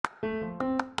Hey,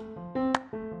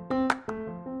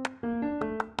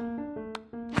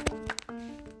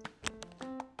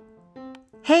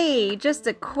 just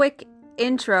a quick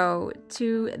intro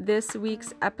to this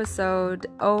week's episode.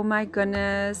 Oh my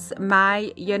goodness,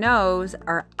 my you-knows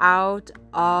are out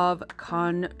of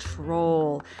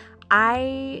control.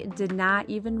 I did not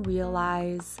even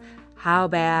realize how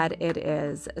bad it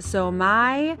is. So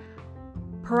my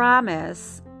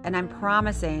promise, and I'm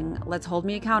promising, let's hold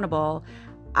me accountable,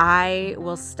 I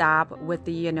will stop with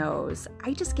the you-knows.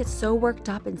 I just get so worked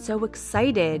up and so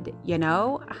excited, you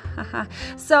know?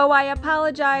 So I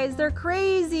apologize. They're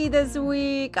crazy this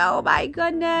week. Oh my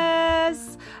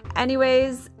goodness.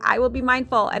 Anyways, I will be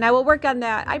mindful and I will work on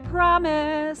that. I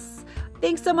promise.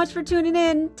 Thanks so much for tuning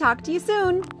in. Talk to you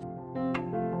soon.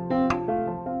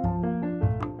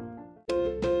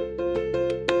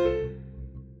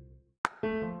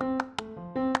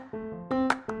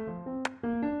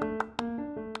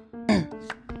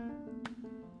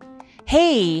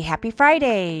 Hey, happy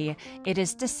Friday. It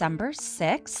is December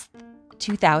 6th,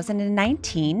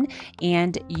 2019,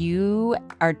 and you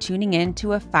are tuning in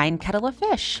to A Fine Kettle of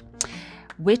Fish,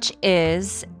 which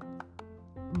is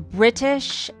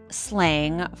British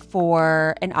slang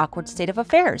for an awkward state of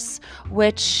affairs,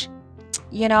 which,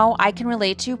 you know, I can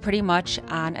relate to pretty much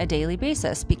on a daily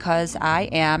basis because I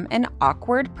am an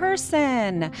awkward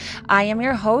person. I am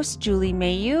your host, Julie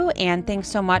Mayu, and thanks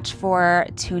so much for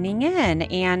tuning in.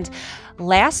 And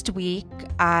last week,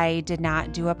 I did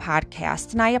not do a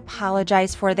podcast, and I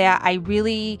apologize for that. I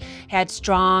really had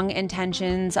strong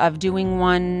intentions of doing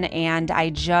one, and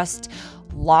I just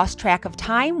lost track of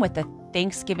time with the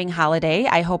Thanksgiving holiday.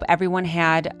 I hope everyone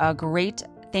had a great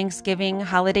Thanksgiving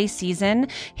holiday season.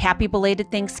 Happy belated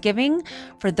Thanksgiving.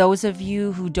 For those of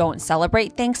you who don't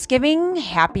celebrate Thanksgiving,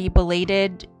 happy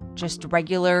belated just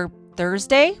regular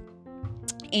Thursday.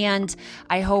 And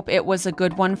I hope it was a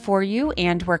good one for you.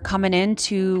 And we're coming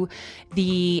into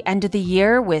the end of the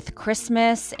year with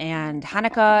Christmas and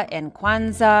Hanukkah and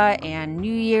Kwanzaa and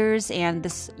New Year's. And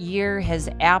this year has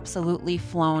absolutely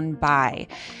flown by.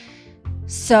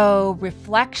 So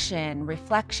reflection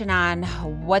on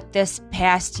what this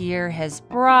past year has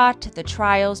brought, the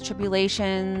trials,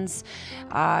 tribulations,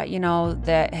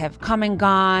 that have come and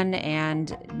gone,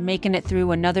 and making it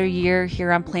through another year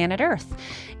here on planet Earth.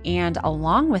 And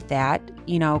along with that,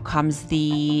 comes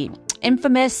the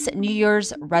infamous New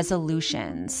Year's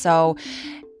resolution. So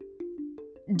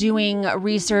doing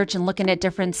research and looking at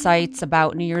different sites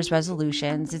about New Year's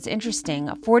resolutions, it's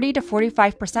interesting. 40 to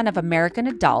 45% of American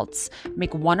adults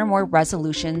make one or more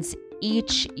resolutions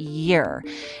each year.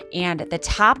 And the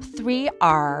top three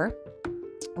are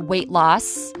weight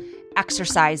loss,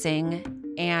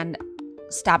 exercising, and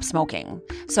stop smoking.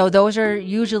 So those are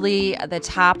usually the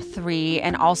top three.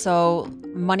 And also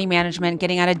money management,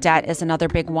 getting out of debt is another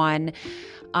big one.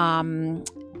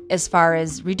 As far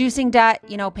as reducing debt,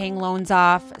 paying loans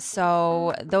off.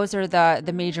 So those are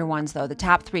the major ones, though. The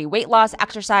top three: weight loss,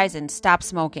 exercise, and stop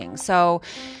smoking. So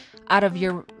out of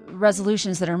your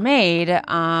resolutions that are made,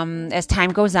 as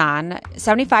time goes on,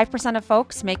 75% of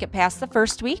folks make it past the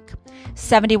first week.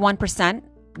 71%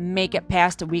 make it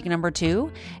past week number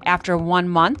 2. After 1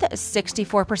 month,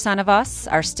 64% of us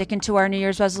are sticking to our New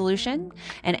Year's resolution.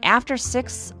 And after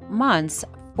 6 months,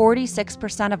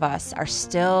 46% of us are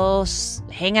still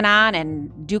hanging on and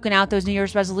duking out those New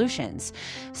Year's resolutions.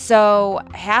 So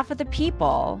half of the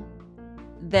people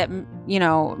that,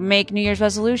 make New Year's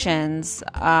resolutions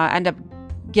end up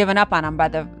giving up on them by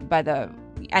the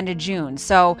end of June.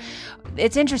 So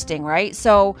it's interesting, right?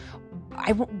 So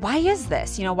why is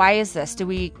this? Why is this? Do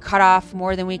we cut off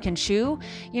more than we can chew?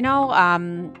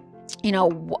 Why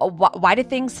do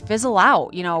things fizzle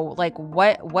out?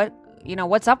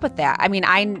 What's up with that? I mean,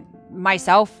 I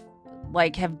myself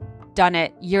have done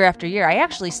it year after year. I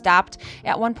actually stopped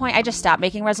at one point. I just stopped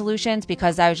making resolutions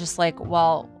because I was just like,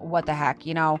 well, what the heck?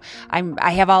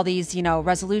 I have all these,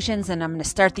 resolutions, and I'm going to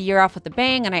start the year off with a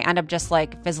bang, and I end up just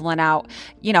fizzling out,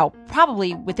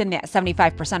 probably within that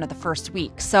 75% of the first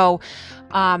week. So,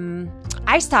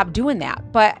 I stopped doing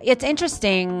that, but it's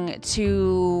interesting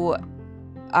to,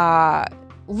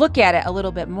 look at it a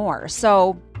little bit more.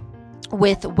 So,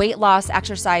 with weight loss,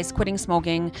 exercise, quitting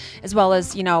smoking, as well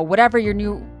as, whatever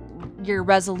your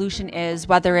resolution is,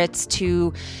 whether it's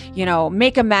to,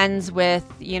 make amends with,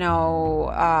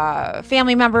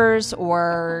 family members,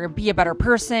 or be a better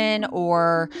person,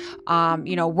 or,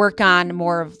 work on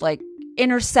more of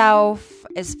inner self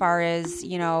as far as,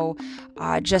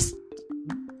 just,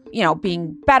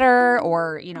 being better,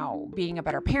 or, being a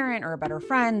better parent or a better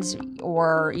friend,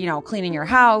 or, cleaning your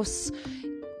house,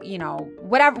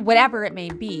 whatever it may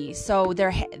be. So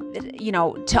there,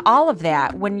 to all of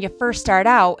that, when you first start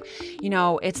out,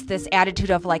 it's this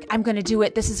attitude of like, I'm going to do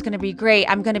it. This is going to be great.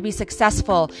 I'm going to be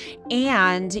successful.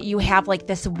 And you have like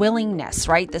this willingness,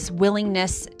 right? This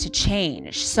willingness to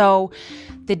change. So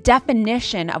the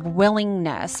definition of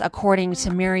willingness, according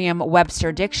to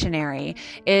Merriam-Webster Dictionary,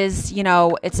 is,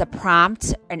 it's a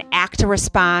prompt, an act to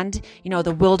respond,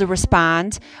 the will to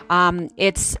respond.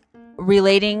 It's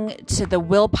relating to the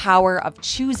willpower of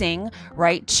choosing,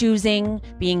 right? Choosing,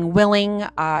 being willing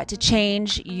to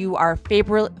change. You are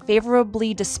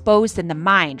favorably disposed in the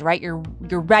mind, right? You're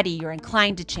ready, you're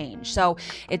inclined to change. So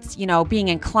it's, being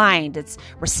inclined, it's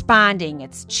responding,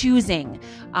 it's choosing.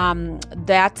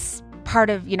 That's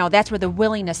part of, that's where the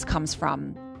willingness comes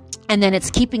from. And then it's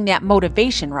keeping that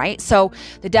motivation, right? So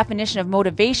the definition of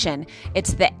motivation,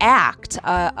 it's the act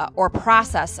or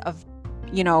process of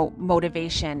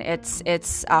motivation. It's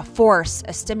a force,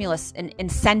 a stimulus, an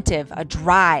incentive, a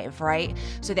drive, right?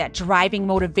 So that driving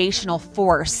motivational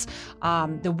force,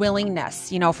 the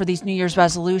willingness, for these New Year's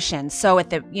resolutions. So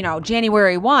at the,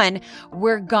 January 1,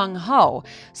 we're gung ho.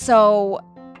 So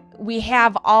we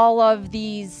have all of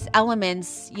these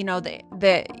elements,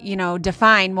 that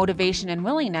define motivation and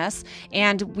willingness,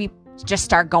 and we just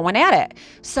start going at it.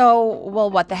 So,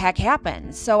 well, what the heck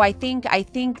happens? So I think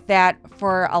that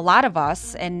for a lot of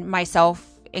us, and myself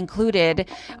included,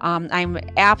 I'm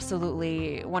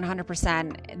absolutely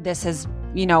 100%, this has,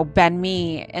 been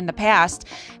me in the past,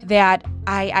 that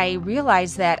I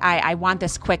realize that I want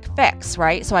this quick fix,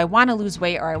 right? So I want to lose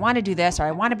weight, or I want to do this, or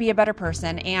I want to be a better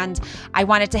person, and I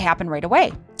want it to happen right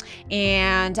away.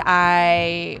 And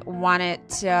I want it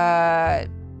to,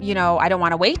 I don't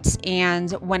want to wait. And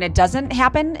when it doesn't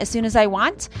happen as soon as I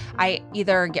want, I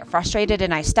either get frustrated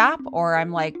and I stop, or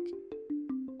I'm like,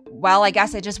 well, I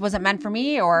guess it just wasn't meant for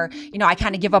me, or, I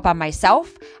kind of give up on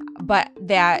myself. But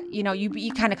that,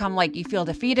 you kind of come like you feel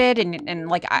defeated and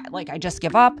like I just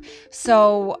give up.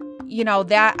 So,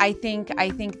 that I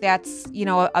think that's,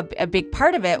 a big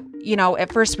part of it.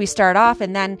 At first we start off,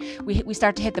 and then we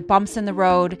start to hit the bumps in the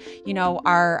road,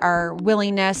 our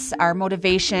willingness, our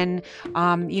motivation,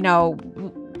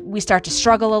 we start to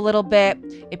struggle a little bit.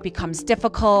 It becomes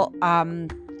difficult,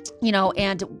 and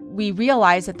we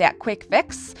realize that quick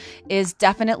fix is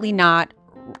definitely not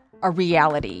a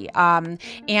reality.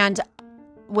 And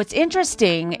what's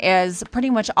interesting is pretty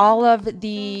much all of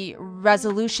the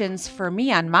resolutions for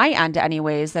me on my end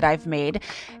anyways that I've made,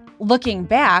 looking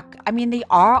back, I mean, they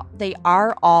are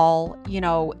all,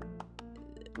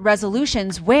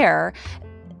 resolutions where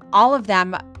all of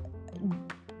them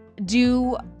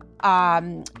do,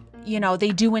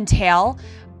 they do entail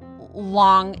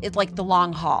it's like the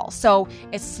long haul. So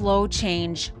it's slow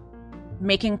change,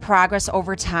 making progress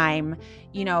over time,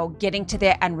 getting to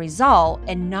the end result,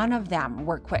 and none of them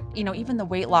were quick. Even the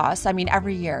weight loss, I mean,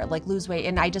 every year, like lose weight,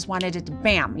 and I just wanted it to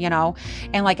bam,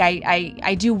 and like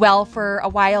I do well for a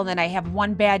while, and then I have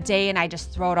one bad day and I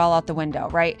just throw it all out the window,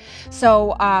 right?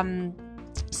 So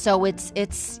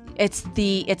it's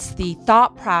the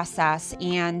thought process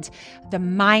and the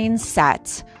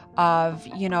mindset of,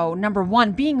 number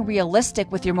one, being realistic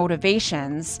with your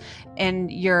motivations and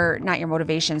not your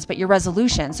motivations, but your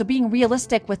resolutions. So being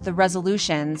realistic with the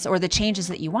resolutions or the changes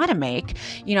that you want to make,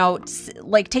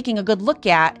 like taking a good look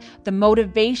at the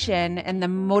motivation and the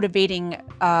motivating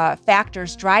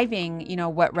factors driving,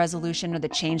 what resolution or the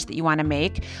change that you want to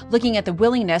make, looking at the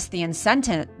willingness, the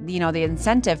incentive, the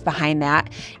incentive behind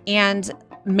that, and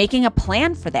making a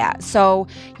plan for that. So,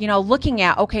 looking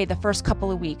at, okay, the first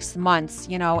couple of weeks, months,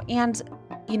 and,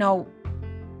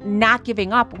 not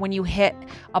giving up when you hit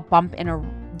a bump in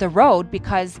the road,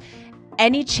 because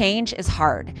any change is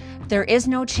hard. There is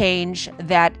no change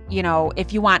that,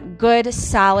 if you want good,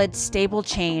 solid, stable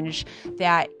change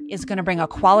that is going to bring a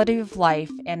quality of life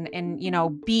and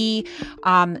be,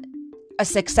 a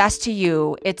success to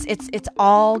you, it's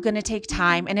all going to take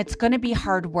time, and it's going to be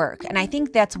hard work. And I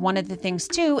think that's one of the things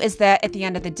too, is that at the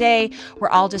end of the day, we're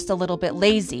all just a little bit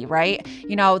lazy, right?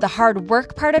 The hard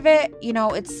work part of it,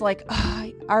 it's like,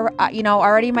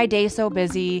 already my day's so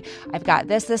busy. I've got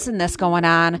this, and this going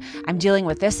on. I'm dealing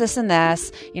with this, and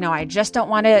this. I just don't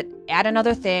want to add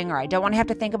another thing, or I don't want to have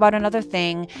to think about another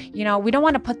thing. We don't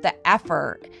want to put the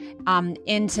effort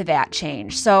into that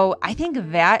change. So I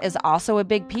think that is also a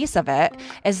big piece of it,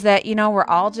 is that, we're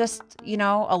all just,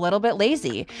 a little bit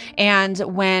lazy. And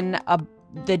when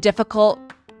the difficult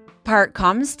part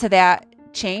comes to that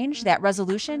change, that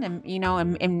resolution, and,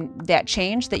 and that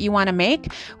change that you want to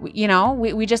make,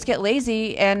 we just get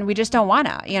lazy and we just don't want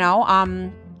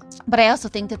to, But I also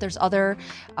think that there's other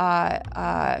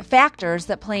factors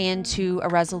that play into a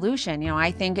resolution.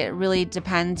 I think it really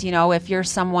depends, if you're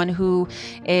someone who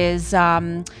is,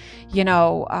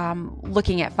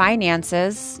 looking at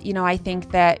finances, I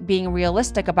think that being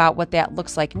realistic about what that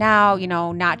looks like now,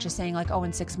 not just saying like, oh,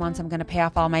 in 6 months, I'm going to pay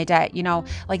off all my debt,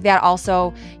 like that.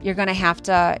 Also, you're going to have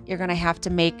to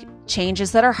make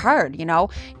changes that are hard.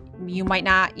 You might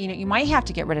not, you might have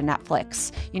to get rid of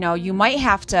Netflix. You might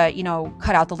have to,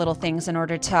 cut out the little things in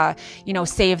order to,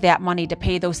 save that money to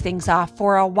pay those things off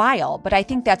for a while. But I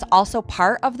think that's also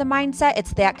part of the mindset.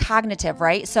 It's that cognitive,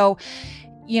 right? So,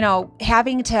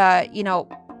 having to,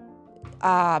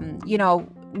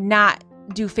 not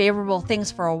do favorable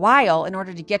things for a while in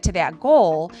order to get to that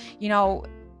goal,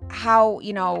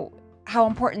 how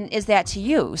important is that to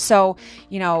you? So,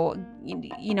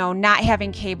 not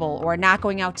having cable or not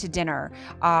going out to dinner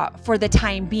for the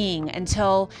time being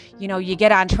until, you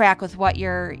get on track with what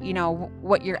your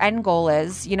end goal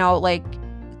is, like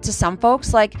to some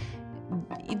folks, like,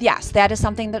 yes, that is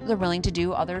something that they're willing to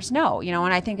do. Others no,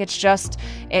 and I think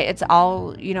it's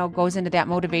all, goes into that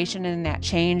motivation and that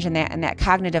change and that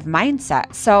cognitive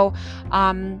mindset. So,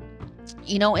 in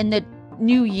the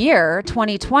new year,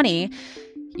 2020,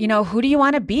 who do you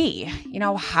want to be?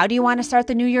 How do you want to start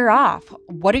the new year off?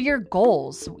 What are your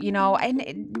goals?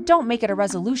 And don't make it a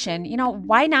resolution.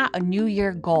 Why not a new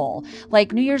year goal?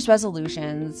 Like New Year's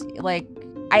resolutions, like,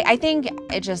 I think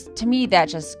to me, that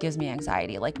just gives me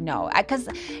anxiety. Like, no, because,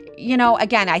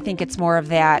 again, I think it's more of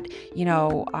that,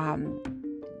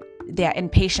 that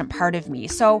impatient part of me.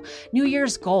 So New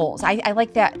Year's goals, I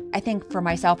like that. I think for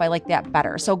myself, I like that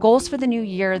better. So goals for the new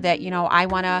year that, I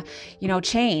want to,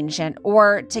 change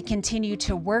or to continue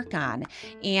to work on.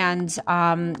 And,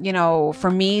 for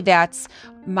me, that's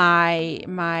my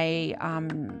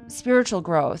spiritual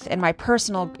growth and my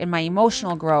personal and my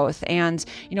emotional growth and,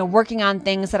 working on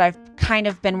things that I've kind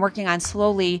of been working on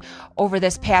slowly over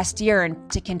this past year and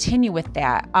to continue with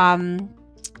that.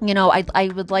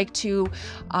 I would like to,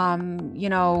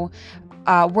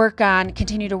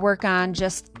 continue to work on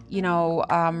just,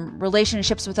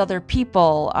 relationships with other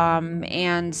people,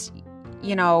 and,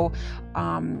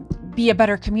 be a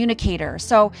better communicator.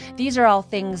 So these are all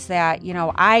things that,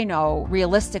 I know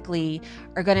realistically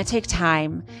are going to take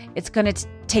time. It's going to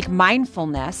take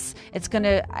mindfulness. It's going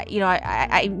to,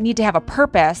 I need to have a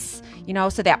purpose,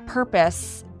 so that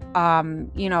purpose,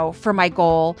 for my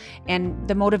goal and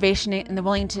the motivation and the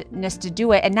willingness to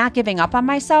do it and not giving up on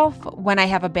myself when I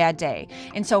have a bad day.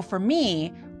 And so for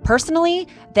me personally,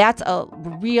 that's a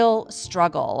real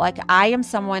struggle. Like I am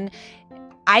someone,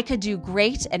 I could do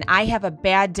great and I have a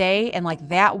bad day, and like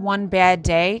that one bad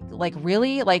day, like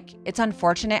really, like it's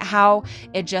unfortunate how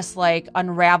it just like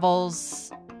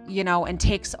unravels, and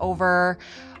takes over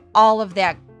all of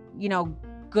that,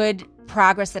 good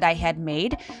progress that I had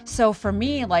made. So for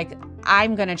me, like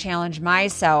I'm going to challenge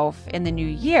myself in the new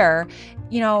year,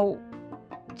 to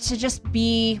just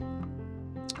be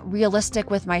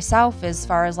realistic with myself as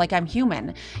far as like I'm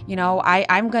human.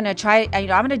 I'm going to try, I'm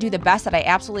going to do the best that I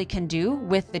absolutely can do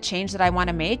with the change that I want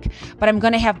to make, but I'm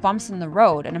going to have bumps in the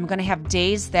road and I'm going to have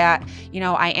days that,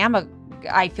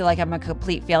 I feel like I'm a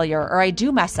complete failure or I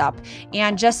do mess up,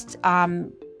 and just,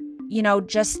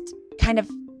 just kind of,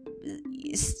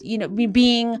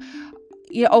 being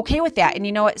okay with that.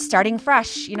 And starting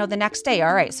fresh, the next day.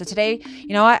 All right. So today,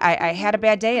 I had a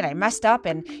bad day and I messed up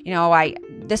and,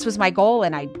 this was my goal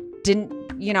and I didn't,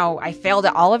 I failed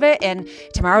at all of it. And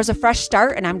tomorrow's a fresh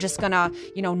start and I'm just gonna,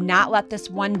 not let this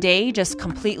one day just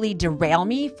completely derail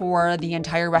me for the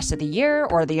entire rest of the year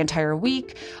or the entire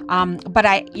week. And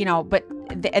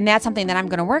that's something that I'm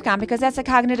going to work on because that's a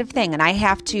cognitive thing. And I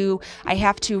have to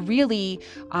really,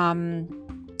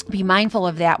 be mindful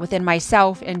of that within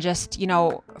myself and just,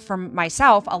 from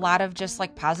myself, a lot of just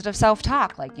like positive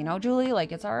self-talk, like, Julie,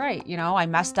 like, it's all right. I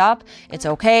messed up. It's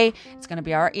okay. It's going to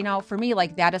be all right. For me,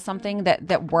 like that is something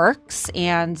that works.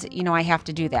 And, I have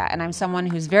to do that. And I'm someone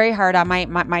who's very hard on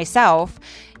myself,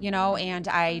 and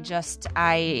I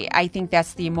think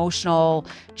that's the emotional,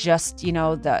 just,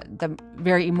 the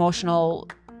very emotional,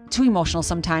 too emotional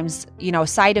sometimes,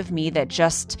 side of me that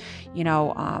just,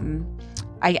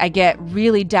 I get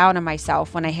really down on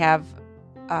myself when I have,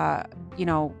 when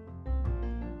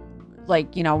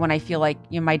I feel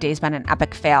like, my day's been an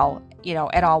epic fail,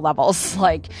 at all levels,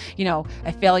 like,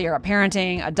 a failure at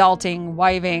parenting, adulting,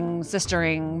 wiving,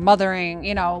 sistering,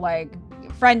 mothering, like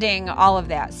friending, all of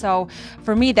that. So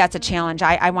for me, that's a challenge.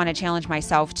 I want to challenge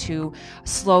myself to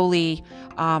slowly,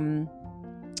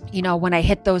 when I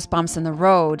hit those bumps in the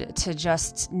road, to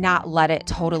just not let it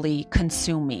totally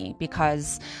consume me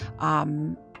because,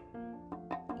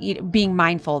 being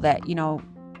mindful that,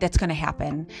 that's going to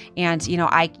happen. And,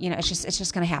 it's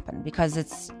just going to happen because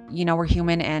it's, we're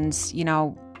human and,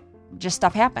 just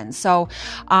stuff happens. So,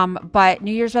 but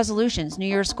New Year's resolutions, New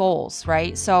Year's goals,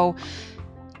 right? So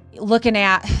looking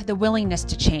at the willingness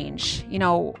to change,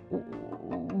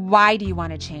 why do you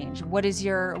want to change? What is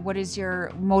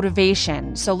your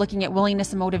motivation? So looking at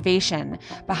willingness and motivation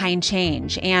behind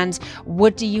change, and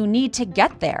what do you need to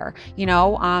get there?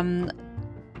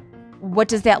 What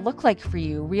does that look like for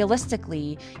you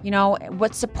realistically?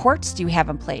 What supports do you have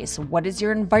in place? What is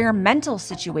your environmental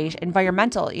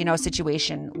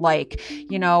situation like?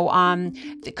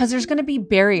 Because there's going to be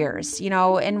barriers,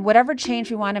 and whatever change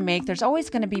we want to make, there's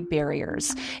always going to be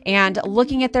barriers. And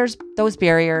looking at those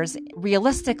barriers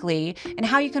realistically and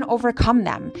how you can overcome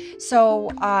them. So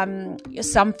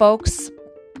some folks,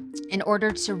 in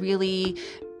order to really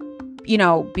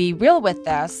be real with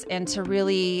this and to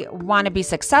really want to be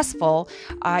successful,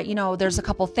 there's a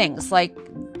couple things like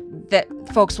that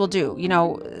folks will do.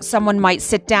 Someone might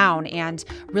sit down and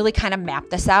really kind of map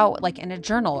this out, like in a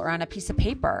journal or on a piece of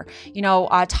paper,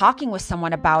 talking with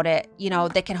someone about it,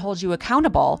 that can hold you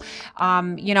accountable,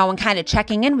 and kind of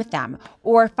checking in with them,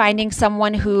 or finding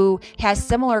someone who has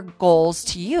similar goals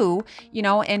to you,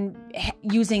 and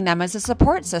using them as a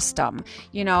support system.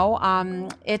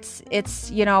 It's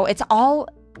all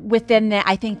within that.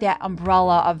 I think that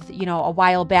umbrella of, a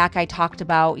while back I talked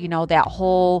about, that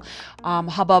whole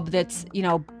hubbub that's,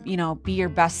 be your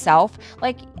best self.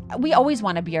 Like, we always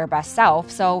want to be our best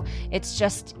self. So it's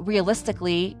just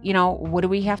realistically, what do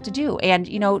we have to do? And,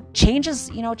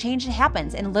 change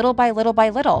happens, and little by little by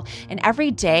little, and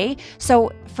every day.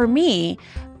 So for me,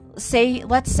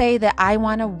 let's say that I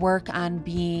want to work on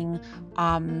being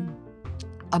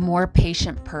a more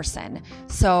patient person.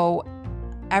 So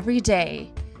every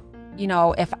day,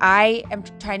 if I am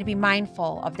trying to be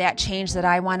mindful of that change that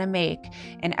I want to make,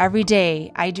 and every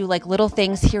day I do like little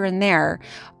things here and there,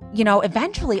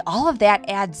 eventually all of that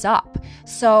adds up.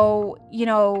 So,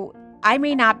 I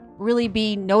may not really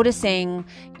be noticing,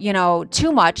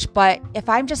 too much, but if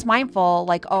I'm just mindful,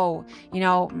 like,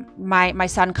 my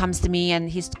son comes to me and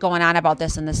he's going on about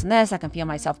this and this and this, I can feel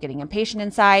myself getting impatient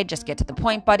inside. Just get to the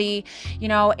point, buddy,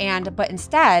 but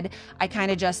instead I kind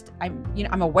of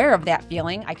I'm aware of that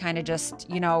feeling. I kind of just,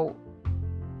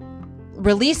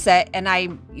 release it, and I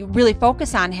really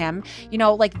focus on him,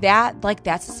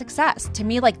 that's a success to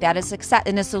me. Like, that is success.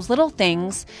 And it's those little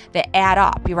things that add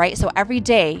up, right? So every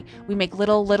day we make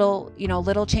little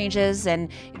changes, and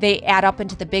they add up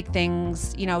into the big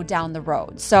things, down the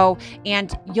road. So,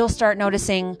 and you'll start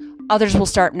noticing, others will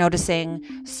start noticing.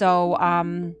 So,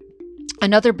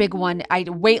 another big one,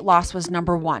 weight loss was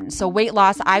number one. So weight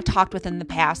loss, I've talked with in the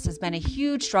past, has been a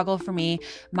huge struggle for me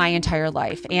my entire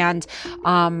life. And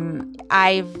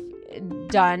I've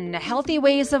done healthy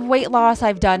ways of weight loss.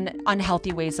 I've done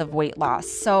unhealthy ways of weight loss.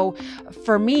 So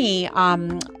for me,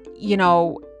 I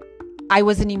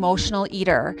was an emotional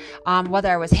eater. Whether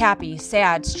I was happy,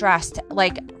 sad, stressed,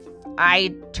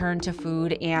 I turned to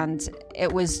food, and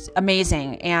it was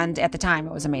amazing. And at the time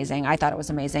it was amazing. I thought it was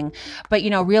amazing, but,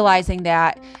 realizing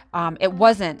that, it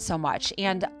wasn't so much.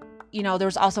 And,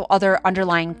 there's also other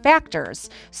underlying factors.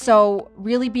 So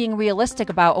really being realistic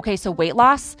about, okay, so weight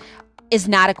loss is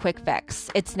not a quick fix.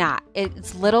 It's not.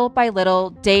 It's little by little,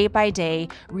 day by day,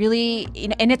 really,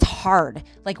 and it's hard.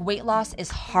 Like, weight loss is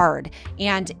hard,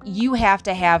 and you have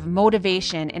to have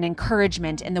motivation and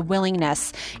encouragement and the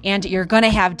willingness. And you're going to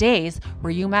have days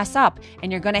where you mess up,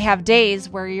 and you're going to have days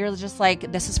where you're just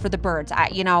like, this is for the birds,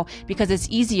 because it's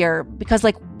easier. Because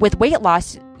like with weight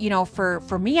loss,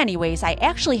 for me anyways, I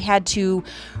actually had to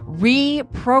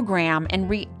reprogram and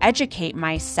re-educate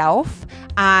myself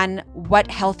on what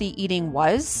healthy eating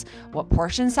was, what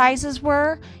portion sizes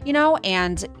were,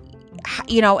 and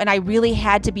I really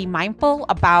had to be mindful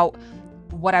about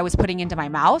what I was putting into my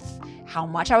mouth, how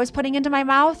much I was putting into my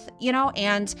mouth,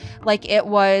 and like, it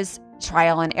was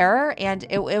trial and error, and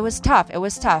it was tough. It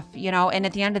was tough, and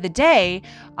at the end of the day,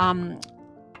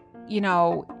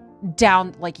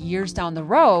 down like years down the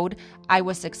road, I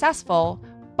was successful,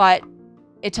 but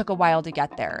it took a while to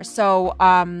get there. So,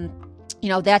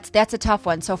 that's a tough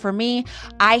one. So for me,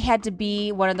 I had to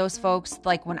be one of those folks,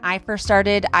 like when I first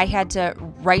started, I had to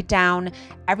write down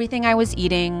everything I was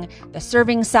eating, the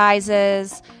serving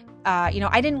sizes. I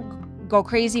didn't go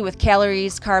crazy with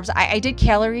calories, carbs. I did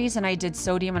calories, and I did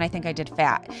sodium, and I think I did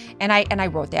fat. And I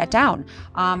wrote that down.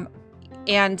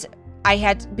 And I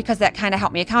had, because that kind of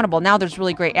helped me accountable. Now there's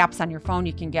really great apps on your phone.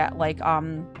 You can get like,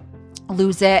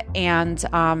 Lose It and,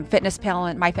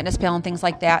 MyFitnessPal and things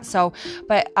like that. So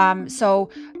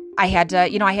I had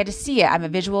to see it. I'm a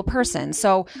visual person.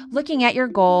 So looking at your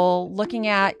goal, looking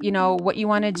at, what you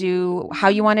want to do, how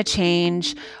you want to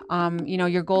change,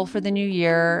 your goal for the new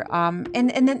year. And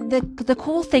then the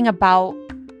cool thing about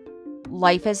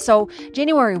life is, so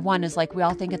January 1 is like, we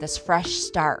all think of this fresh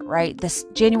start, right? This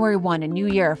January 1, a new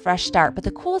year, a fresh start. But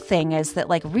the cool thing is that,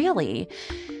 like, really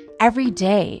every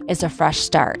day is a fresh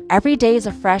start. Every day is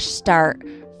a fresh start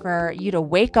for you to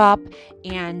wake up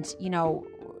and,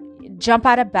 jump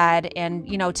out of bed and,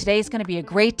 today's going to be a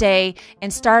great day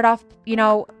and start off,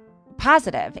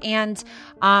 positive. And,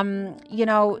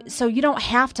 so you don't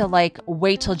have to like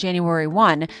wait till January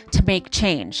 1 to make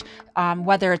change,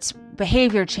 whether it's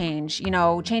behavior change,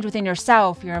 change within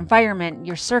yourself, your environment,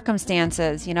 your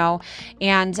circumstances,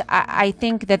 and I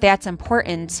think that that's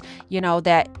important,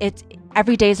 that it's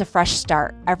every day is a fresh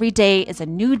start. Every day is a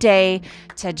new day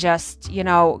to just,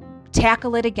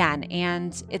 tackle it again.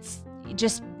 And it's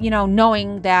just,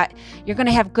 knowing that you're going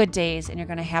to have good days and you're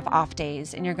going to have off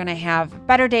days and you're going to have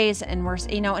better days and worse,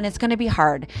 and it's going to be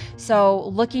hard. So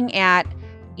looking at,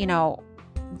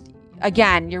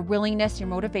 again, your willingness, your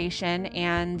motivation,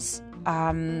 and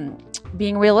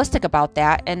being realistic about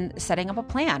that and setting up a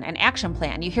plan, an action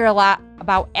plan. You hear a lot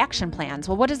about action plans.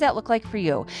 Well, what does that look like for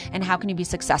you and how can you be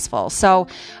successful? So,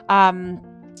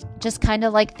 just kind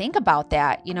of like think about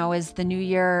that, as the new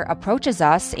year approaches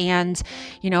us and,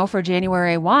 for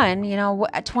January 1,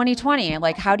 2020,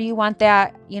 like, how do you want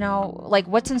that, like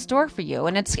what's in store for you?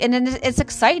 And it's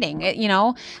exciting,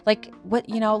 like what,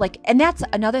 and that's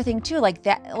another thing too, like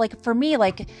that, like for me,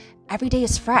 like every day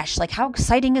is fresh. Like how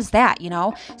exciting is that,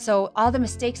 So all the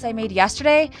mistakes I made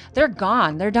yesterday, they're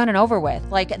gone. They're done and over with.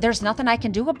 Like there's nothing I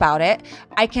can do about it.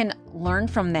 I can learn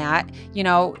from that.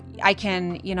 I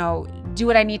can, do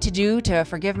what I need to do to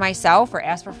forgive myself or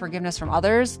ask for forgiveness from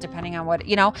others, depending on what,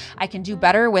 I can do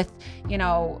better with,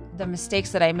 the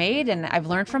mistakes that I made and I've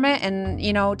learned from it. And,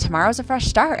 tomorrow's a fresh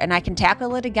start and I can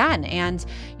tackle it again and,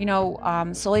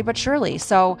 slowly but surely.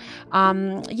 So,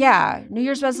 New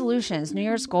Year's resolutions, New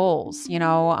Year's goals,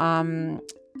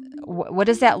 what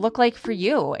does that look like for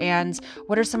you? And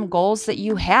what are some goals that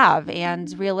you have?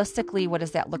 And realistically, what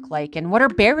does that look like? And what are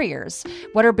barriers?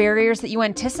 What are barriers that you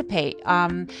anticipate?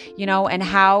 And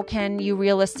how can you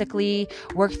realistically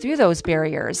work through those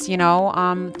barriers?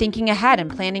 Thinking ahead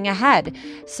and planning ahead.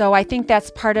 So I think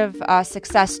that's part of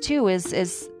success too,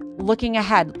 is looking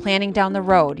ahead, planning down the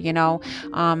road,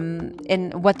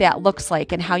 and what that looks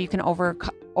like and how you can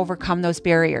overcome those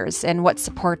barriers and what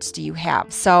supports do you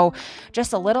have. So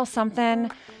just a little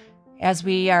something as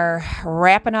we are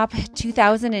wrapping up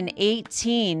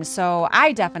 2018. So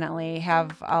I definitely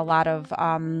have a lot of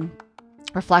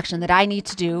reflection that I need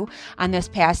to do on this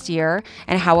past year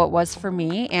and how it was for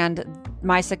me and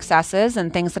my successes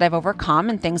and things that I've overcome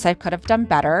and things I could have done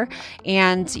better.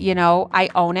 And, I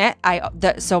own it.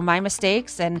 So my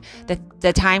mistakes and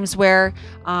the times where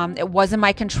it wasn't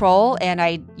my control and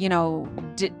I,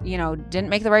 didn't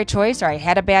make the right choice or I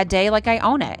had a bad day, like I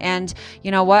own it. And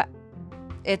you know what?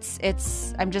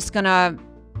 I'm just going to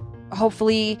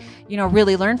hopefully,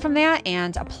 really learn from that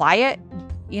and apply it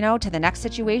to the next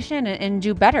situation and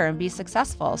do better and be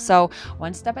successful. So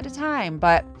one step at a time.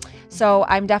 But so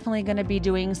I'm definitely going to be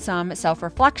doing some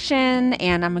self-reflection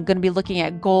and I'm going to be looking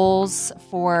at goals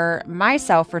for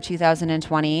myself for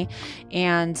 2020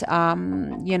 and,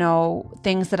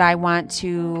 things that I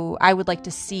would like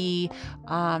to see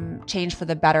change for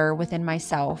the better within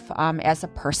myself as a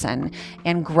person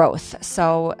and growth.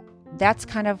 So that's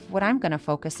kind of what I'm going to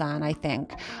focus on, I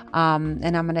think.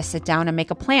 And I'm going to sit down and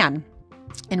make a plan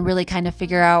and really kind of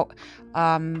figure out,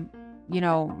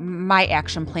 my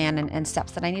action plan and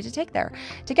steps that I need to take there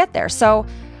to get there. So,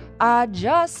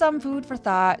 just some food for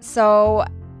thought. So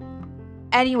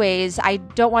anyways, I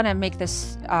don't want to make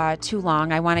this, too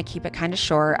long. I want to keep it kind of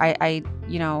short. I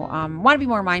want to be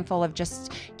more mindful of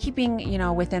just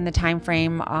keeping, within the time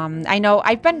frame. I know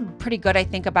I've been pretty good, I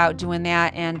think, about doing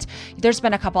that. And there's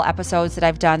been a couple episodes that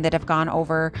I've done that have gone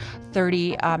over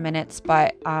 30 minutes,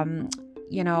 but,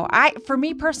 for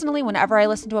me personally, whenever I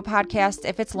listen to a podcast,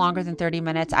 if it's longer than 30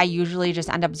 minutes, I usually just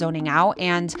end up zoning out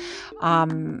and,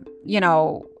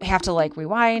 have to like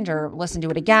rewind or listen to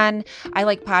it again. I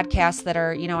like podcasts that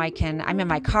are, I'm in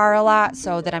my car a lot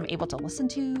so that I'm able to listen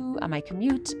to on my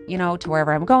commute, to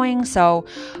wherever I'm going. So,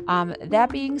 that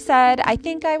being said, I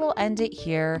think I will end it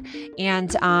here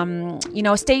and,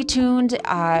 stay tuned.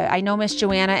 I know Miss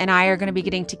Joanna and I are going to be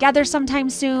getting together sometime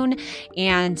soon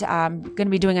and, going to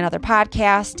be doing another podcast.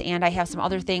 podcast, and I have some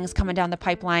other things coming down the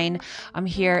pipeline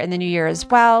here in the new year as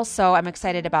well. So I'm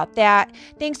excited about that.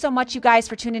 Thanks so much, you guys,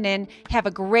 for tuning in. Have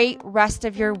a great rest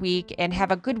of your week and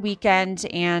have a good weekend,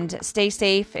 and stay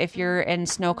safe if you're in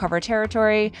snow-covered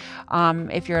territory.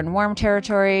 If you're in warm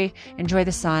territory, enjoy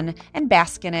the sun and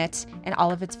bask in it and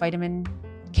all of its vitamin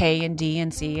K and D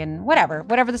and C and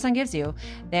whatever the sun gives you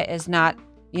that is not,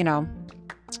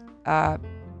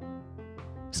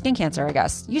 skin cancer, I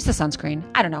guess. Use the sunscreen.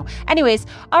 I don't know. Anyways,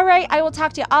 all right. I will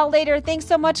talk to you all later. Thanks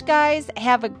so much, guys.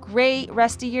 Have a great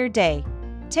rest of your day.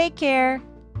 Take care.